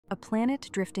a planet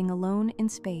drifting alone in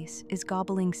space is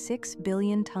gobbling 6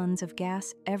 billion tons of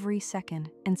gas every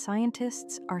second, and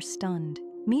scientists are stunned.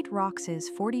 Meet ROXs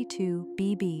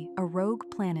 42b, a rogue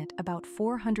planet about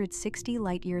 460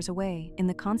 light-years away in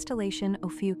the constellation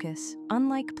Ophiuchus.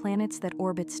 Unlike planets that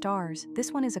orbit stars,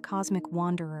 this one is a cosmic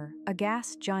wanderer, a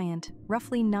gas giant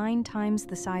roughly 9 times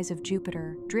the size of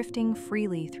Jupiter, drifting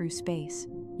freely through space.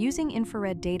 Using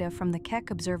infrared data from the Keck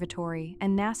Observatory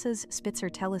and NASA's Spitzer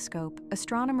telescope,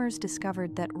 astronomers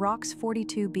discovered that ROX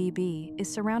 42b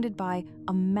is surrounded by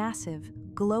a massive,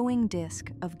 glowing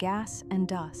disk of gas and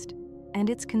dust, and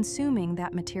it's consuming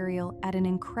that material at an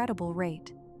incredible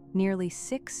rate, nearly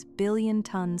 6 billion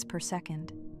tons per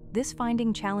second. This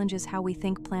finding challenges how we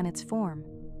think planets form.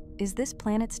 Is this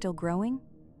planet still growing?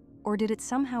 Or did it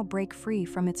somehow break free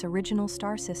from its original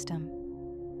star system?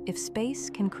 If space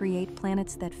can create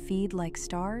planets that feed like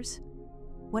stars,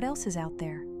 what else is out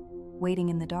there, waiting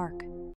in the dark?